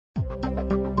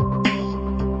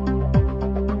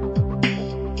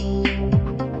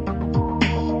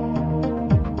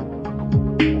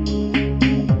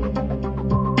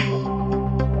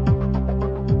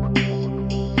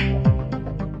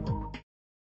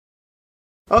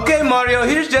Okay, Mario,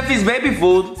 here's Jeffy's baby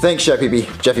food. Thanks, Chef Pee-Pee.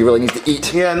 Jeffy really needs to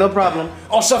eat. Yeah, no problem.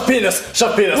 Oh, Chef Penis,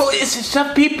 Chef Penis. Well, it's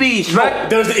Chef Pee-Pee, right?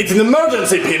 No, it's an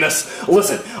emergency, Penis.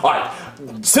 Listen, alright,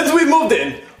 since we moved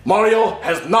in, Mario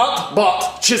has not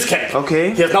bought cheesecake.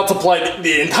 Okay. He has not supplied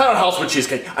the entire house with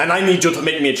cheesecake, and I need you to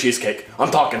make me a cheesecake.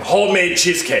 I'm talking homemade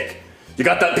cheesecake. You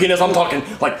got that, Penis? I'm talking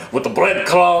like with the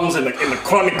breadcrumbs and the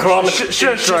crummy crumb.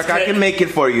 Sure, Shrek, I can make it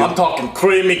for you. I'm talking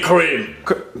creamy cream.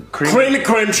 Creamy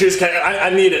cream cheesecake. I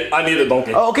need it. I need it,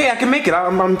 Donkey. Oh, okay, I can make it.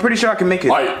 I'm pretty sure I can make it.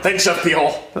 Alright, thanks, Chef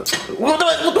P-hole. What the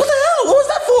hell? What was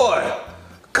that for?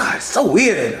 God, it's so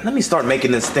weird. Let me start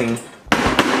making this thing.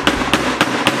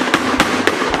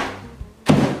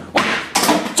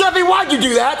 Jeffy, why'd you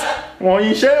do that? Well,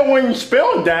 you said it when you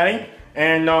spelled, Daddy.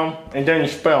 And then you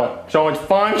spell. So it's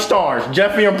 5 stars.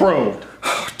 Jeffy approved.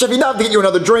 Jeffy, now I have to get you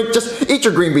another drink. Just eat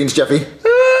your green beans, Jeffy.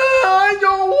 I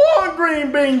don't want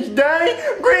green beans, Daddy.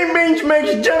 Green beans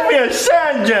makes Jeffy a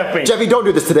sad Jeffy. Jeffy, don't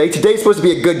do this today. Today's supposed to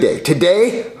be a good day.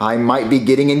 Today, I might be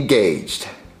getting engaged.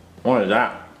 What is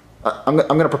that? I'm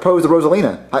gonna propose to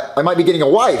Rosalina. I might be getting a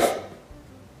wife.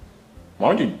 Why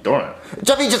would you do it?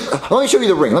 Jeffy, just let me show you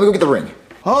the ring. Let me go get the ring.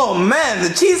 Oh man, the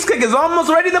cheesecake is almost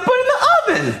ready to put in the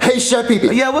oven. Hey, Chef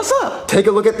Pee-Pee. Yeah, what's up? Take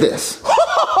a look at this.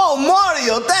 Oh,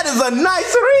 Mario, that is a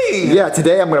nice ring. Yeah,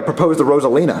 today I'm gonna propose to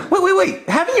Rosalina. Wait.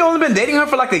 Haven't you only been dating her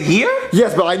for like a year?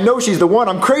 Yes, but I know she's the one.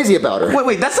 I'm crazy about her.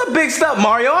 Wait, that's a big step,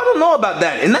 Mario. I don't know about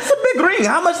that. And that's a big ring.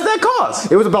 How much did that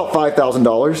cost? It was about $5,000.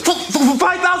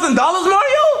 $5,000, Mario?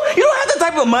 You don't have that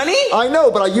type of money. I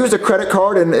know, but I used a credit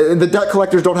card and the debt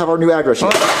collectors don't have our new address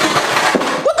yet.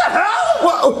 What the hell?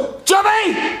 Whoa,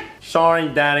 Jeffy! Sorry,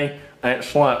 Daddy. It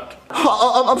slipped.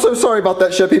 I'm so sorry about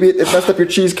that, Chef Pee-Pee. It messed up your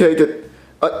cheesecake.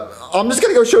 I'm just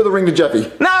gonna go show the ring to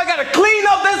Jeffy. Now I gotta clean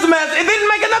up this mess and then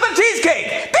make another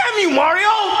cheesecake. Damn you, Mario!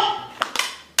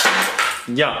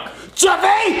 Yuck.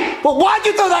 Jeffy! Well, why'd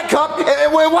you throw that cup?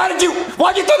 Why'd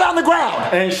you throw that on the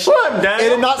ground? It slipped, Daddy. It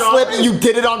did not Sorry. slip. You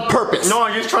did it on purpose. No,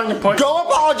 I'm just trying to put. Go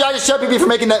apologize to Chef Pee-Pee for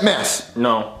making that mess.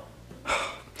 No.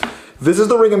 This is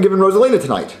the ring I'm giving Rosalina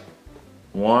tonight.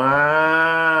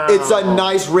 Wow. It's a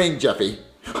nice ring, Jeffy.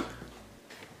 Mario,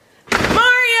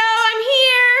 I'm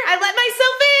here! I let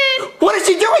myself in! What is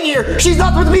she doing here? She's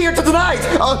not supposed to be here till tonight.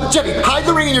 Jeffy, hide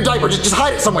the ring in your diaper. Just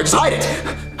hide it somewhere. Just hide it.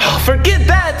 Forget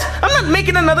that. I'm not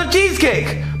making another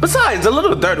cheesecake. Besides, a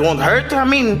little dirt won't hurt. I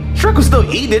mean, Shrek will still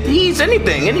eat it. He eats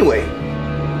anything anyway.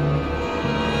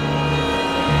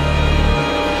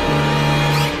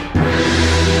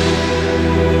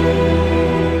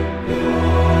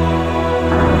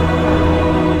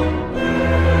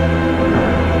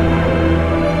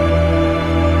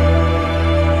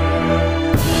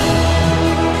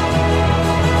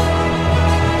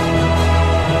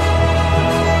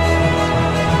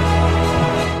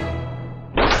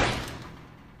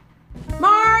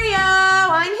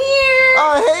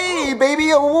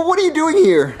 What are you doing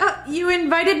here? You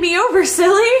invited me over,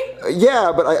 silly.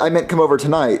 Yeah, but I meant come over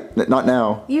tonight, not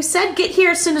now. You said get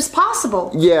here as soon as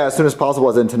possible. Yeah, as soon as possible,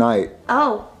 as in tonight.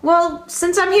 Oh, well,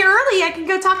 since I'm here early, I can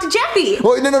go talk to Jeffy.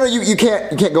 Well, no, you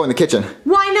can't go in the kitchen.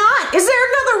 Why not? Is there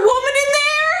another woman in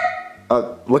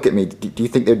there? Look at me. Do you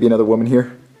think there'd be another woman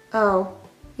here? Oh,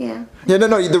 yeah. Yeah,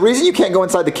 no, the reason you can't go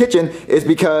inside the kitchen is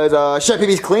because Chef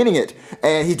Pee-Pee's cleaning it,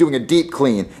 and he's doing a deep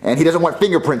clean, and he doesn't want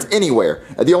fingerprints anywhere.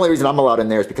 The only reason I'm allowed in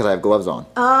there is because I have gloves on.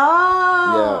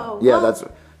 Oh. Yeah, well,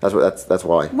 that's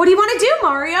why. What do you want to do,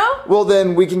 Mario? Well,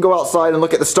 then we can go outside and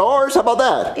look at the stars. How about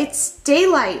that? It's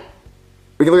daylight.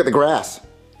 We can look at the grass.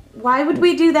 Why would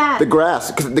we do that? The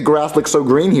grass, because the grass looks so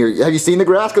green here. Have you seen the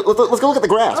grass? Let's go look at the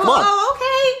grass. Come on. Oh,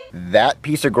 okay. That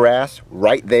piece of grass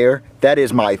right there, that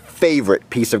is my favorite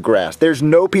piece of grass. There's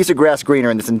no piece of grass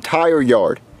greener in this entire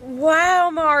yard. Wow,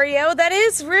 Mario, that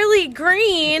is really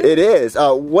green. It is.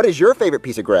 What is your favorite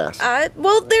piece of grass?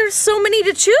 Well, there's so many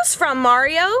to choose from,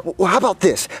 Mario. Well, how about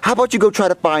this? How about you go try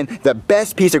to find the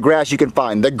best piece of grass you can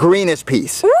find, the greenest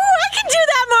piece? Ooh, I can do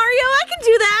that, Mario. I can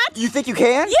do that. You think you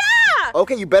can? Yeah.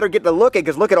 Okay, you better get to looking,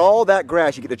 because look at all that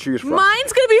grass you get to choose from.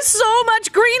 Mine's gonna be so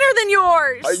much greener than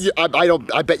yours.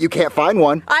 I bet you can't find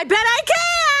one. I bet I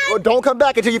can. Well, don't come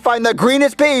back until you find the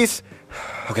greenest piece.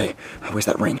 Okay, where's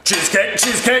that ring? Cheesecake,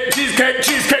 cheesecake, cheesecake,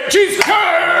 cheesecake, cheesecake!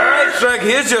 Alright, Shrek,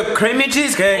 here's your creamy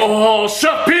cheesecake. Oh,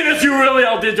 Chef Penis, you really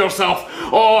outdid yourself.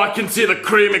 Oh, I can see the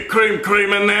creamy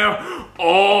cream in there.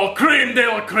 Oh, cream de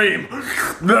la cream.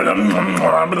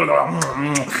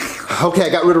 Okay, I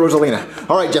got rid of Rosalina.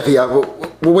 Alright, Jeffy,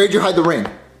 where'd you hide the ring?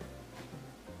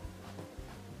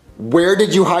 Where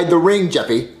did you hide the ring,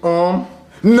 Jeffy?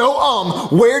 No,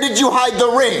 where did you hide the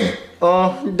ring?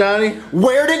 Daddy?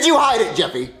 Where did you hide it,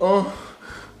 Jeffy? Oh,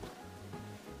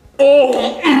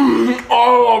 I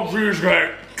love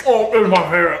cheesecake. Oh, it's my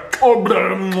favorite. Oh,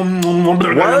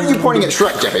 Why are you pointing at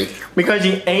Shrek, Jeffy? Because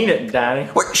he ate it, Daddy.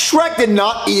 What? Shrek did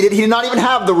not eat it. He did not even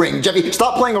have the ring. Jeffy,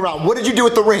 stop playing around. What did you do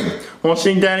with the ring? Well,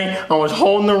 see, Daddy, I was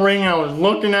holding the ring, I was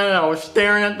looking at it, I was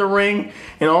staring at the ring,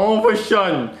 and all of a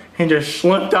sudden, it just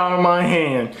slipped out of my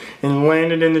hand and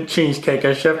landed in the cheesecake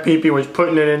as Chef Pee Pee was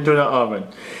putting it into the oven.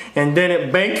 And then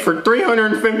it baked for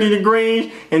 350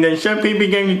 degrees, and then Chef Pee Pee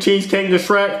gave the cheesecake to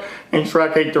Shrek, and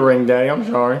Shrek ate the ring, Daddy. I'm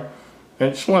sorry.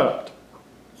 It slipped.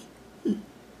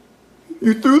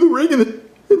 You threw the ring in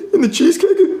the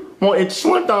cheesecake? Well, it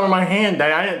slipped out of my hand,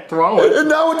 Daddy. I didn't throw it. And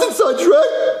now it's inside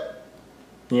Shrek?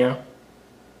 Yeah.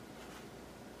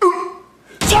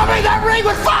 Jeffy, that ring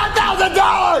was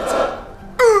 $5,000!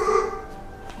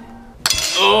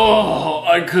 Oh,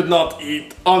 I could not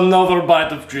eat another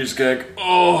bite of cheesecake.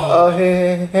 Oh.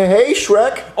 Hey,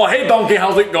 Shrek. Oh, hey, Donkey,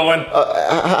 how's it going?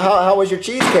 How was your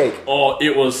cheesecake? Oh,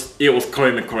 it was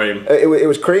creamy cream. It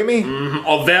was creamy?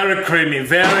 Oh, very creamy,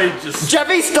 very just...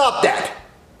 Jeffy, stop that!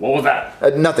 What was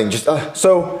that? Nothing, just,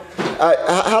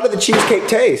 how did the cheesecake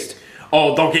taste?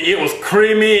 Oh, Donkey, it was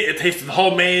creamy, it tasted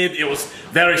homemade, it was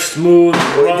very smooth,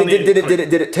 runny. Did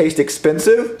it taste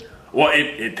expensive? Well,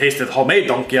 it tasted homemade,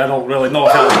 Donkey. I don't really know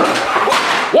if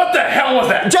it... What the hell was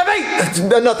that? Jeffy!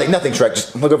 Nothing, Shrek.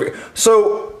 Just look over here.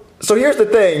 So here's the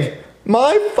thing.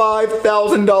 My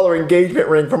 $5,000 engagement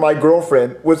ring for my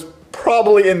girlfriend was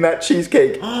probably in that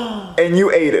cheesecake, and you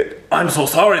ate it. I'm so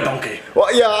sorry, Donkey.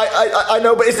 Well, yeah, I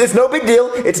know, but it's no big deal.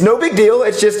 It's no big deal.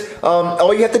 It's just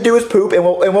all you have to do is poop, and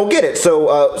we'll get it.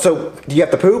 So do you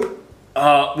have to poop?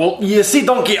 Well, you see,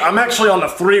 Donkey, I'm actually on a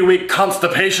 3-week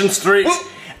constipation streak.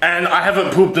 And I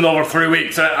haven't pooped in over 3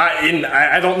 weeks.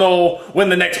 I don't know when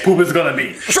the next poop is gonna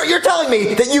be. Sure, you're telling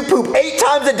me that you poop 8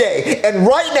 times a day, and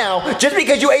right now, just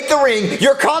because you ate the ring,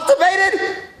 you're constipated?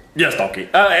 Yes, Donkey.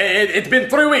 It's been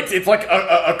 3 weeks. It's like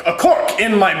a cork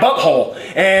in my butthole,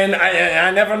 and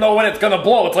I never know when it's gonna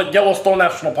blow. It's like Yellowstone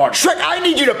National Park. Shrek, I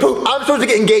need you to poop. I'm supposed to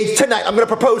get engaged tonight. I'm gonna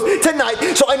propose tonight,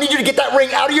 so I need you to get that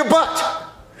ring out of your butt.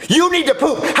 You need to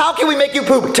poop. How can we make you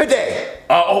poop today?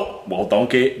 Well,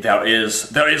 Donkey, there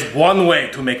is one way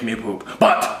to make me poop,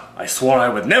 but I swore I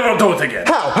would never do it again.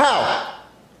 How?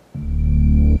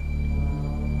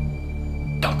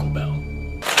 Taco Bell.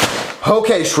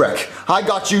 Okay, Shrek, I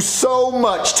got you so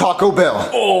much Taco Bell.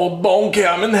 Oh, Donkey,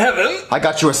 I'm in heaven. I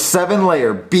got you a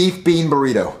 7-layer beef bean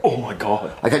burrito. Oh my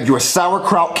God. I got you a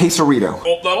sauerkraut quesarito.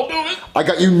 Oh, that'll do it. I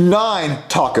got you 9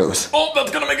 tacos. Oh, that's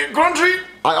gonna make it crunchy.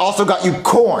 I also got you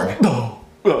corn. Oh,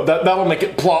 that'll make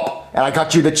it plop. And I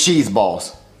got you the cheese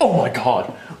balls. Oh my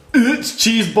God. It's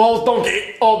cheese balls,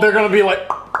 Donkey. Oh, they're gonna be like...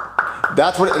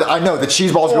 That's what I know. The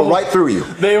cheese balls go right through you.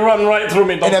 They run right through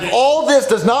me, Donkey. And if all this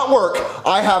does not work,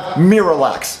 I have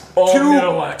Miralax. Oh,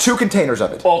 Miralax. 2 containers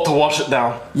of it. Oh, to wash it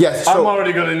down. Yes. I'm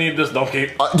already gonna need this,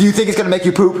 Donkey. Do you think it's gonna make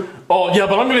you poop? Oh yeah,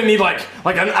 but I'm gonna need like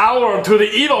an hour or 2 to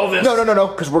eat all this. No,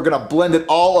 because we're gonna blend it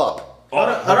all up. All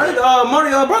right,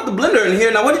 Mario, I brought the blender in here.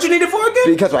 Now, what did you need it for again?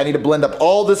 Because I need to blend up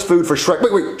all this food for Shrek.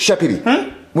 Wait, Chef Pee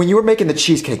Pee. When you were making the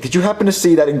cheesecake, did you happen to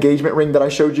see that engagement ring that I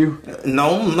showed you?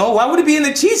 No. Why would it be in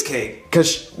the cheesecake?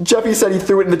 Because Jeffy said he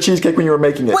threw it in the cheesecake when you were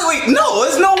making it. Wait, no,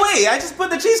 there's no way. I just put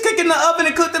the cheesecake in the oven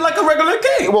and cooked it like a regular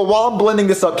cake. Well, while I'm blending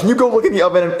this up, can you go look in the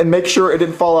oven and make sure it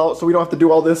didn't fall out so we don't have to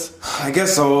do all this? I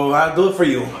guess so. I'll do it for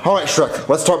you. All right, Shrek,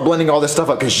 let's start blending all this stuff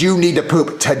up because you need to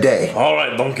poop today. All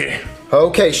right, Donkey.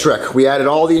 Okay, Shrek, we added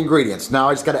all the ingredients. Now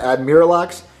I just gotta add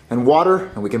Miralax and water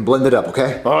and we can blend it up,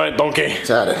 okay? All right, Donkey. Let's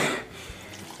add it.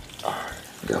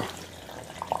 Go.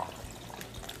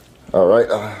 All right,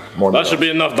 more. That should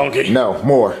be enough, Donkey. No,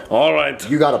 more. All right.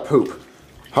 You gotta poop.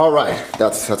 All right,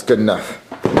 that's good enough.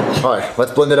 All right,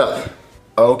 let's blend it up.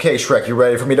 Okay, Shrek, you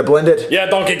ready for me to blend it? Yeah,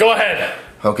 Donkey, go ahead.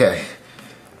 Okay.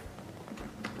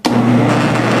 Oh,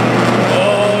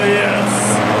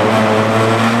 yes.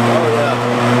 Oh, yeah.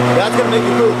 That's gonna make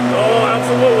you poop. Oh,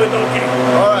 absolutely, Donkey.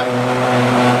 All right.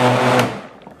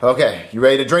 Okay, you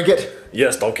ready to drink it?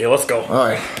 Yes, Donkey, let's go. All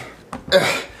right.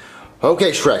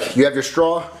 Okay, Shrek, you have your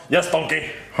straw? Yes,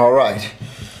 Donkey. All right.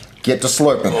 Get to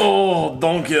slurping. Oh,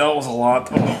 Donkey, that was a lot.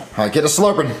 Oh. All right, get to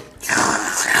slurping.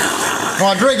 Come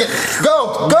on, drink it.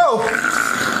 Go.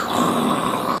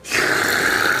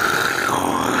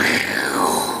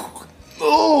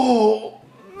 Oh,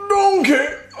 Donkey,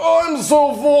 I'm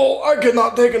so full. I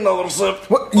cannot take another sip.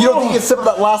 What? You don't think you can sip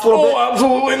that last little bit? Oh,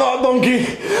 absolutely not, Donkey.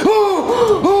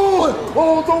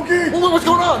 Oh, Donkey. What's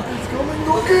going on? It's coming,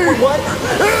 Donkey. What?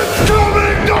 It's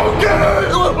coming, Donkey.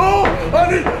 Oh, I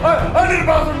need a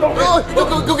bathroom, Donkey.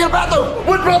 Go get a bathroom.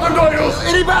 Which bathroom do I use?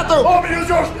 Any bathroom. Oh, I'm gonna use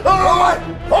yours. I'm not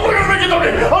gonna make it, Donkey.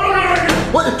 I'm not gonna make it.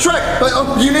 What? Shrek,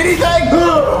 do you need anything?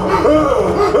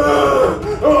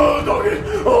 Oh, Donkey.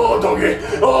 Oh, Donkey.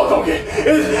 Oh, Donkey.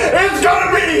 It's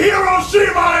gonna be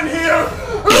Hiroshima in here.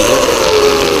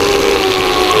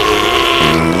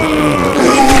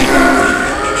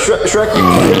 Shrek,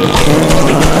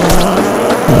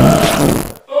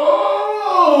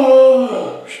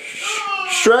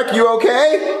 Shrek, you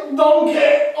okay? Donkey,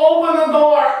 open the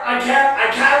door. I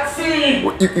can't see.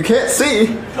 You can't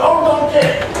see? Oh, Donkey.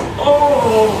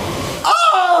 Oh.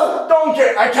 Ah!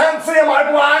 Donkey, I can't see. Am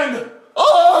I blind?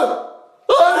 Oh!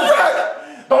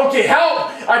 Shrek! Donkey,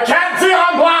 help! I can't see.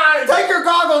 I'm blind. Take your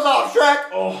goggles off,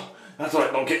 Shrek! Oh, that's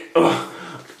right, Donkey.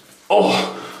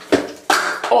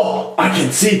 Oh, I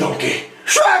can see, Donkey.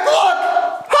 Shrek, look!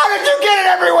 How did you get it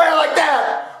everywhere like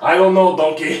that? I don't know,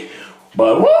 Donkey,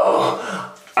 but whoa,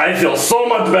 I feel so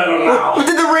much better now.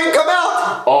 Did the ring come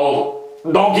out? Oh,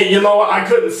 Donkey, you know what? I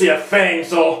couldn't see a thing,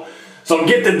 so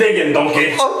get to digging,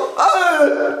 Donkey.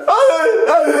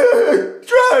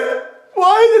 Shrek,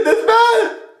 why is it this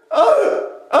bad?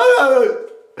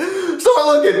 Start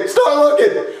looking, start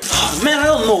looking. Oh, man, I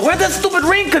don't know where that stupid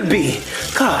ring could be.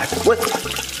 God, what?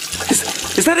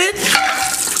 Is that it?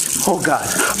 Oh, God.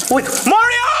 Wait,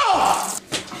 Mario!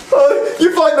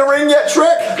 You find the ring yet,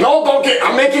 Shrek? No, Donkey,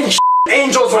 I'm making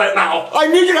angels right now. I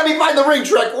need you to help me find the ring,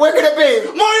 Shrek. Where could it be?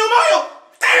 Mario!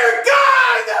 Dear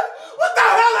God! What the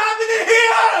hell happened in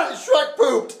here? Shrek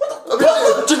pooped.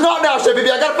 Just not now, Chef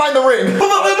Baby. I gotta find the ring. But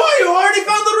Mario already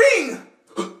found the ring.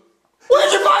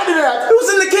 Where'd you find it at? It was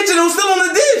in the kitchen. It was still on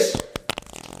the dish.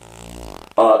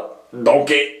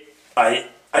 Donkey, I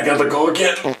gotta go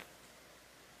again.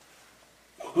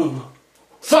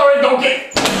 Sorry, Donkey.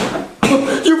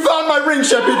 You found my ring,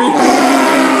 Chef Baby.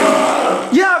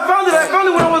 Yeah, I found it. I found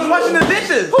it when I was washing the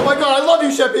dishes. Oh my God, I love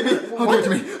you, Chef Baby. Oh, give it to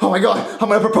me. Oh my God, I'm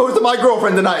gonna propose to my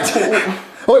girlfriend tonight.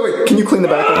 Oh, wait, can you clean the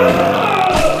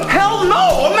bathroom? Hell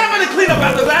no! I'm not gonna clean up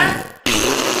after that.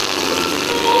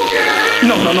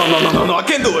 No, I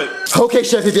can't do it. Okay,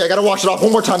 Chef Baby, I gotta wash it off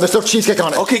one more time. There's still cheesecake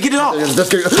on it. Okay, get it off. Let's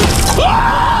get it. Oh,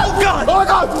 God! Oh my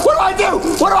God, what do I do?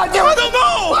 What do I do? I don't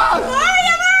know!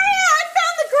 Mario, I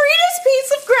found the greenest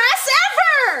piece of grass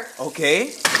ever! Okay.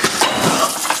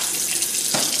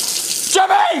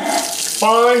 Jimmy!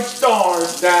 5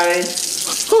 stars, Daddy.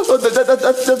 Oh,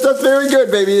 that's very good,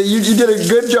 baby. You did a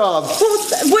good job. Well,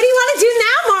 what do you want to do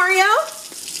now, Mario?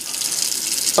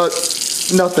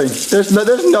 Nothing. There's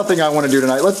nothing I want to do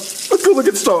tonight. Let's go look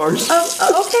at stars.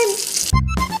 Okay.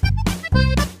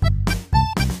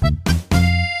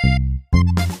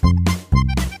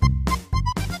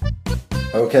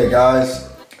 Okay, guys.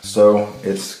 So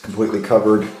it's completely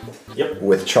covered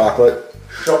with chocolate.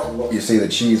 You see the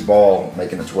cheese ball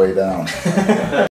making its way down.